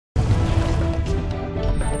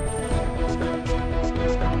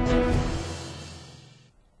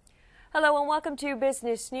Hello and welcome to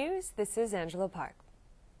Business News. This is Angela Park.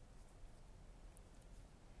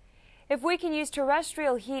 If we can use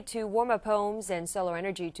terrestrial heat to warm up homes and solar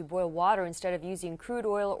energy to boil water instead of using crude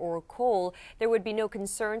oil or coal, there would be no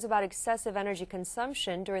concerns about excessive energy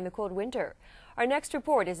consumption during the cold winter. Our next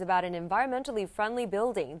report is about an environmentally friendly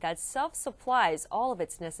building that self-supplies all of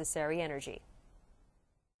its necessary energy.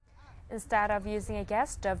 Instead of using a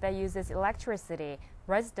gas stove that uses electricity,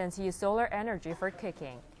 residents use solar energy for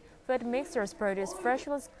cooking. Food mixers produce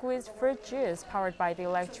freshly squeezed fruit juice powered by the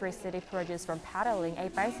electricity produced from pedaling a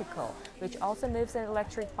bicycle, which also moves an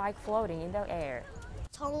electric bike floating in the air.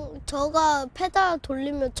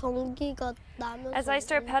 As I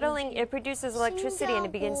start pedaling, it produces electricity and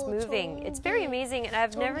it begins moving. It's very amazing, and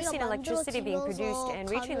I've never seen electricity being produced and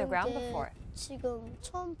reaching the ground before.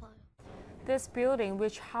 This building,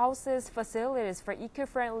 which houses facilities for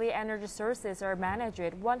eco-friendly energy sources, are managed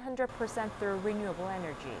 100% through renewable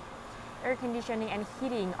energy. Air conditioning and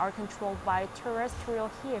heating are controlled by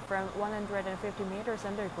terrestrial heat from 150 meters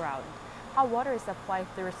underground. Hot water is supplied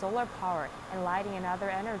through solar power, and lighting and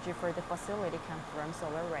other energy for the facility come from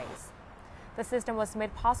solar rays. The system was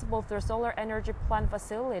made possible through solar energy plant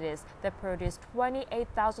facilities that produce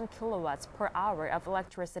 28,000 kilowatts per hour of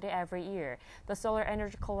electricity every year, the solar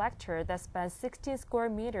energy collector that spans 16 square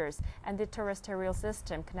meters, and the terrestrial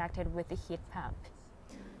system connected with the heat pump.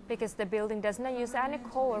 Because the building does not use any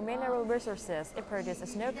coal or mineral resources, it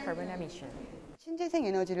produces no carbon emission. We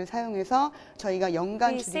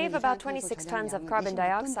save about 26 tons of carbon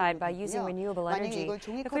dioxide by using renewable energy.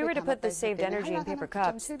 If we were to put this saved energy in paper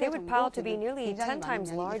cups, they would pile to be nearly 10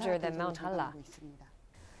 times larger than Mount Halla.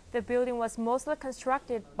 The building was mostly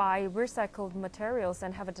constructed by recycled materials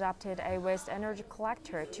and have adopted a waste energy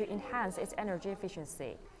collector to enhance its energy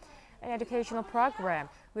efficiency. An educational program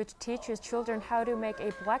which teaches children how to make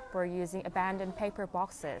a blackboard using abandoned paper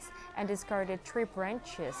boxes and discarded tree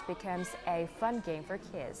branches becomes a fun game for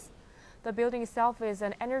kids. The building itself is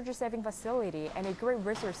an energy-saving facility and a great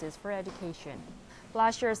resource for education.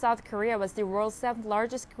 Last year, South Korea was the world's 7th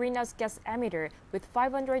largest greenhouse gas emitter with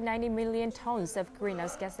 590 million tons of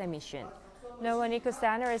greenhouse gas emission. Noan Eco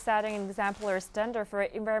Center is setting an exemplary standard for an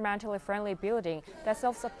environmentally friendly building that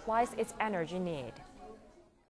self-supplies its energy need.